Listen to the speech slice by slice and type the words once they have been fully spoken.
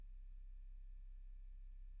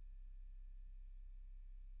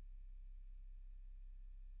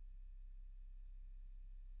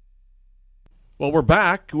Well, we're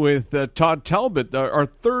back with Todd Talbot, our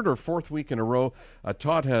third or fourth week in a row.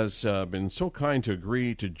 Todd has been so kind to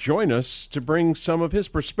agree to join us to bring some of his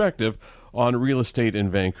perspective on real estate in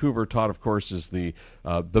Vancouver. Todd, of course, is the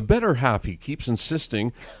better half. He keeps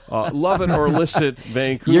insisting, love it or list it,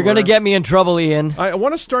 Vancouver. You're going to get me in trouble, Ian. I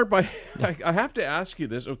want to start by, I have to ask you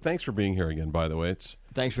this. Oh, thanks for being here again, by the way.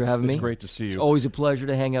 Thanks for having me. It's great to see you. It's always a pleasure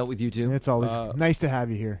to hang out with you two. It's always nice to have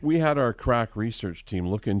you here. We had our crack research team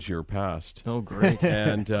look into your past. Oh, great.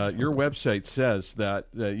 And your website says that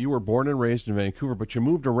you were born and raised in Vancouver, but you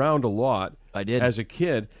moved around a lot. I did. As a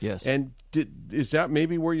kid. Yes. And is that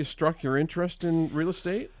maybe where you struck your interest in real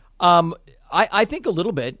estate? I think a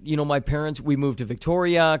little bit. You know, my parents, we moved to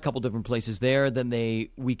Victoria, a couple different places there. Then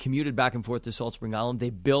we commuted back and forth to Salt Spring Island. They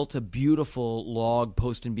built a beautiful log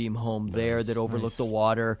post and beam home there that overlooked the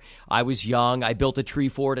water. I was young. I built a tree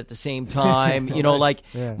fort at the same time. You know,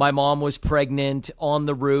 my mom was pregnant on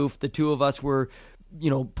the roof. The two of us were,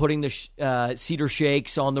 putting the cedar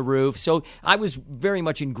shakes on the roof. So I was very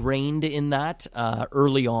much ingrained in that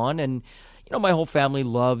early on. And, my whole family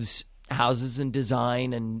loves houses and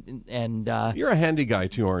design and you're a handy guy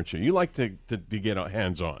too, aren't you? You like to get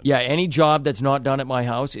hands-on. Yeah, any job that's not done at my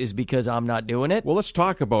house is because I'm not doing it. Well, let's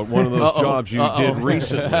talk about one of those jobs you did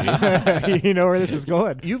recently. You know where this is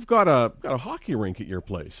going. You've got a hockey rink at your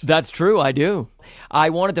place. That's true, I do. I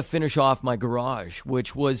wanted to finish off my garage,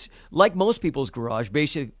 which was, like most people's garage,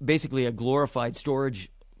 basically a glorified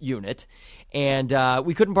storage unit. And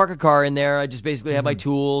we couldn't park a car in there. I just basically had my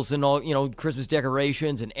tools and all, Christmas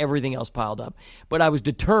decorations and everything else piled up. But I was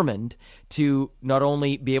determined to not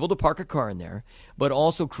only be able to park a car in there, but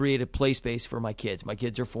also create a play space for my kids. My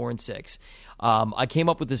kids are 4 and 6. I came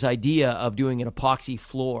up with this idea of doing an epoxy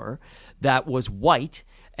floor that was white.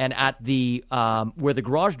 And at the where the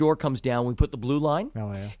garage door comes down, we put the blue line.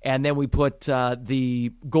 Oh, yeah. And then we put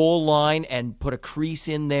the goal line and put a crease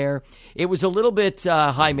in there. It was a little bit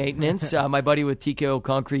high maintenance. My buddy with TKO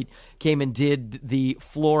Concrete came and did the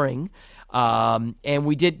flooring. And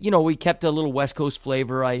we did, we kept a little West Coast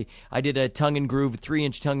flavor. I did a tongue and groove,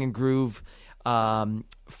 3-inch tongue and groove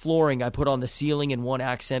flooring. I put on the ceiling in one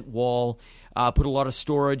accent wall. Put a lot of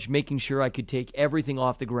storage, making sure I could take everything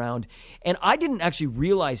off the ground. And I didn't actually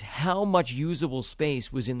realize how much usable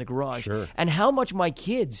space was in the garage and how much my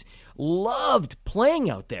kids loved playing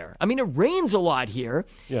out there. I mean, it rains a lot here,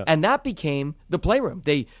 and that became the playroom.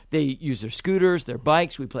 They use their scooters, their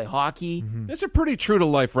bikes. We play hockey. It's a pretty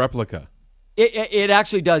true-to-life replica. It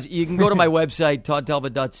actually does. You can go to my website,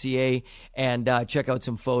 toddtalbot.ca, and check out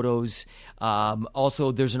some photos.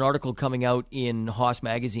 Also, there's an article coming out in Haas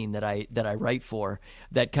Magazine that I write for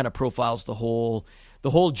that kind of profiles the whole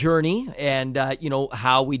journey and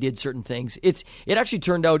how we did certain things. It actually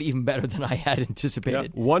turned out even better than I had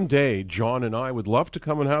anticipated. Yeah. One day, John and I would love to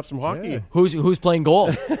come and have some hockey. Yeah. Who's playing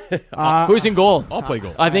goal? Who's in goal? I'll play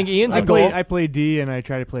goal. I think Ian's in goal. I play D and I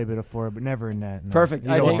try to play a bit of forward, but never in net. No. Perfect.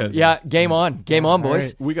 Game on. Game on, boys.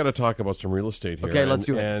 Right. We got to talk about some real estate here. Okay, let's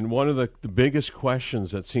do it. And one of the biggest questions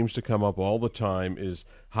that seems to come up all the time is,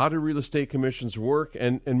 how do real estate commissions work?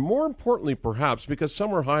 And more importantly, perhaps, because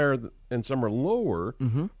some are higher and some are lower,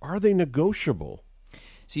 are they negotiable?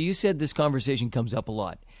 So you said this conversation comes up a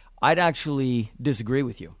lot. I'd actually disagree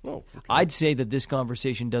with you. Oh, okay. I'd say that this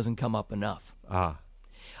conversation doesn't come up enough. Ah.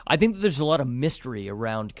 I think that there's a lot of mystery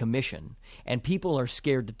around commission, and people are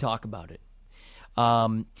scared to talk about it.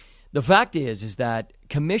 The fact is that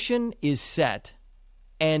commission is set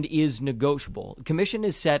and is negotiable. Commission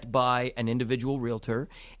is set by an individual realtor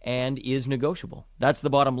and is negotiable. That's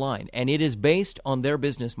the bottom line. And it is based on their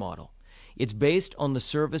business model. It's based on the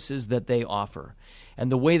services that they offer.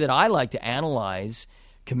 And the way that I like to analyze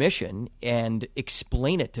commission and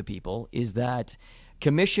explain it to people is that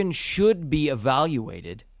commission should be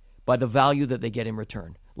evaluated by the value that they get in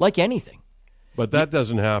return, like anything. But that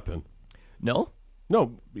doesn't happen. No?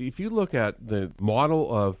 No, if you look at the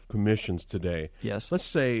model of commissions today, yes. Let's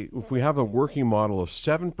say if we have a working model of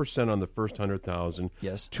 7% on the first 100,000,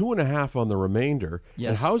 yes. 2.5% on the remainder, yes.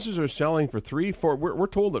 and houses are selling for 3-4. We're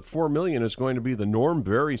told that $4 million is going to be the norm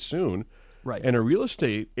very soon, right? And a real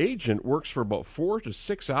estate agent works for about 4 to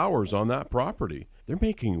 6 hours on that property. They're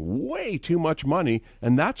making way too much money,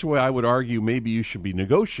 and that's why I would argue maybe you should be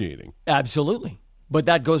negotiating. Absolutely, but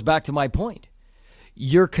that goes back to my point.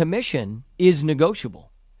 Your commission is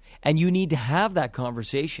negotiable, and you need to have that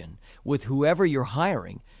conversation with whoever you're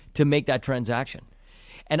hiring to make that transaction.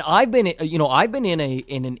 And I've been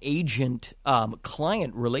in an agent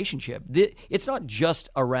client relationship. It's not just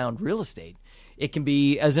around real estate. It can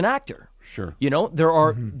be as an actor. Sure. You know, there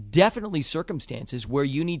are definitely circumstances where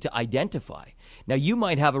you need to identify. Now, you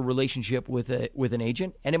might have a relationship with an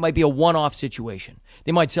agent, and it might be a one-off situation.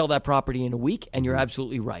 They might sell that property in a week, and you're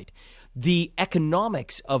absolutely right. The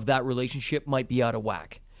economics of that relationship might be out of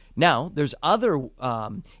whack. Now, there's other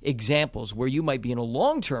examples where you might be in a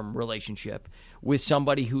long-term relationship with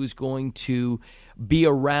somebody who's going to be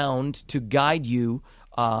around to guide you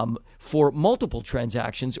for multiple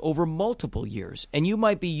transactions over multiple years. And you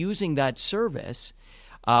might be using that service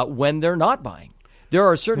when they're not buying. There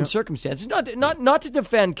are certain circumstances, not to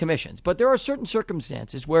defend commissions, but there are certain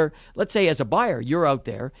circumstances where, let's say as a buyer, you're out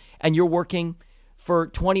there and you're working for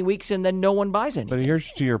 20 weeks and then no one buys anything. But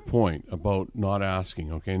here's to your point about not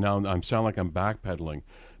asking. Okay, now I sound like I'm backpedaling.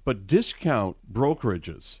 But discount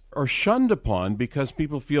brokerages are shunned upon because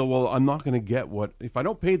people feel, well, I'm not going to get what, if I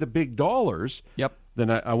don't pay the big dollars, then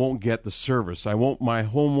I won't get the service. My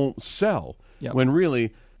home won't sell. When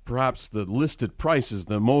really, perhaps the listed price is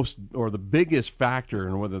the most or the biggest factor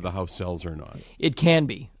in whether the house sells or not. It can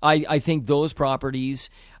be. I think those properties,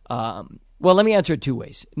 well, let me answer it two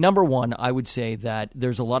ways. Number one, I would say that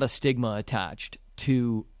there's a lot of stigma attached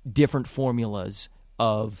to different formulas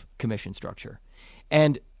of commission structure.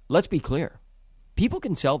 And let's be clear. People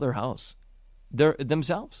can sell their house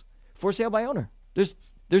themselves for sale by owner.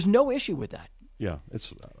 There's no issue with that. Yeah,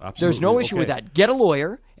 it's absolutely. There's no issue with that. Get a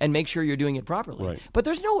lawyer and make sure you're doing it properly. Right. But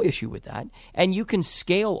there's no issue with that. And you can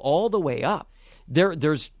scale all the way up.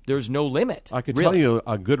 There's no limit. I could tell you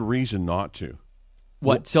a good reason not to.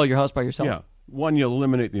 What, sell your house by yourself? Yeah. One, you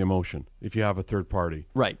eliminate the emotion if you have a third party.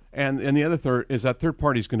 Right. And the other third is that third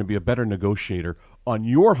party is going to be a better negotiator on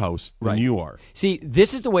your house than you are. See,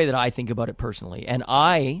 this is the way that I think about it personally. And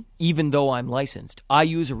I, even though I'm licensed, I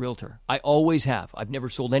use a realtor. I always have. I've never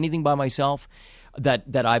sold anything by myself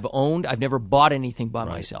that I've owned. I've never bought anything by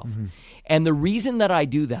myself. And the reason that I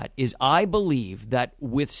do that is I believe that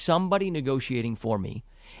with somebody negotiating for me,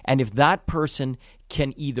 and if that person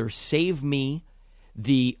can either save me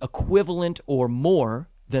the equivalent or more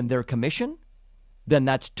than their commission, then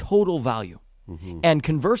that's total value. And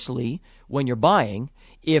conversely, when you're buying,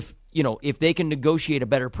 if they can negotiate a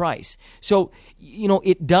better price. So,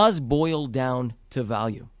 it does boil down to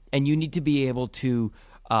value. And you need to be able to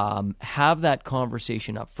have that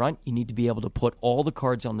conversation up front. You need to be able to put all the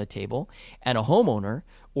cards on the table. And a homeowner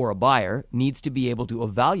or a buyer needs to be able to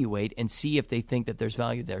evaluate and see if they think that there's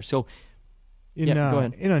value there. So, in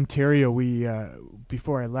Ontario, we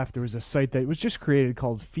before I left, there was a site that was just created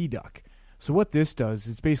called FeeDuck. So what this does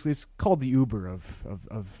is basically it's called the Uber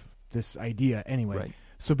of this idea anyway. Right.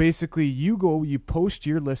 So basically, you post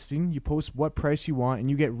your listing, you post what price you want, and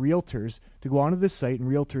you get realtors to go onto this site, and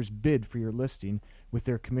realtors bid for your listing with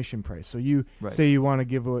their commission price. So you say you want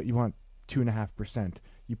 2.5%.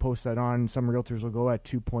 You post that on, some realtors will go at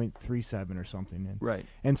 2.37 or something.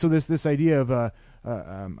 And so this idea of a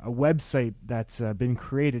website that's been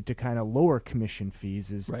created to kind of lower commission fees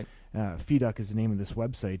is FeeDuck is the name of this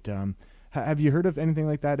website. Have you heard of anything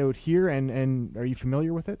like that out here, and are you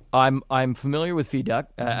familiar with it? I'm familiar with FeeDuck.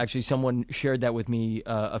 Actually, someone shared that with me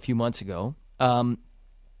a few months ago. My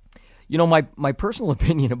personal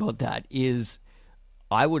opinion about that is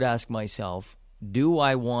I would ask myself, do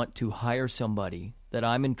I want to hire somebody that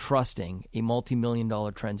I'm entrusting a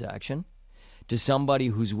multi-million-dollar transaction to somebody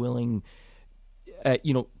who's willing,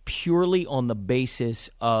 purely on the basis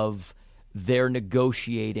of their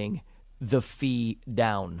negotiating the fee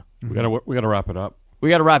down? We gotta wrap it up. We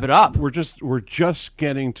got to wrap it up. We're just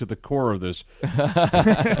getting to the core of this.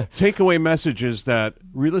 Takeaway message is that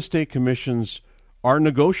real estate commissions are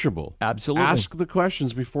negotiable. Absolutely. Ask the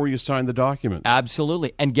questions before you sign the documents.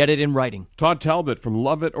 Absolutely. And get it in writing. Todd Talbot from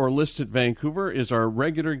Love It or List It Vancouver is our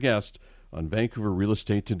regular guest on Vancouver Real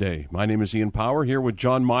Estate Today. My name is Ian Power, here with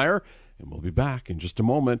John Meyer, and we'll be back in just a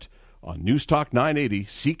moment on News Talk 980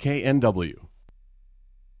 CKNW.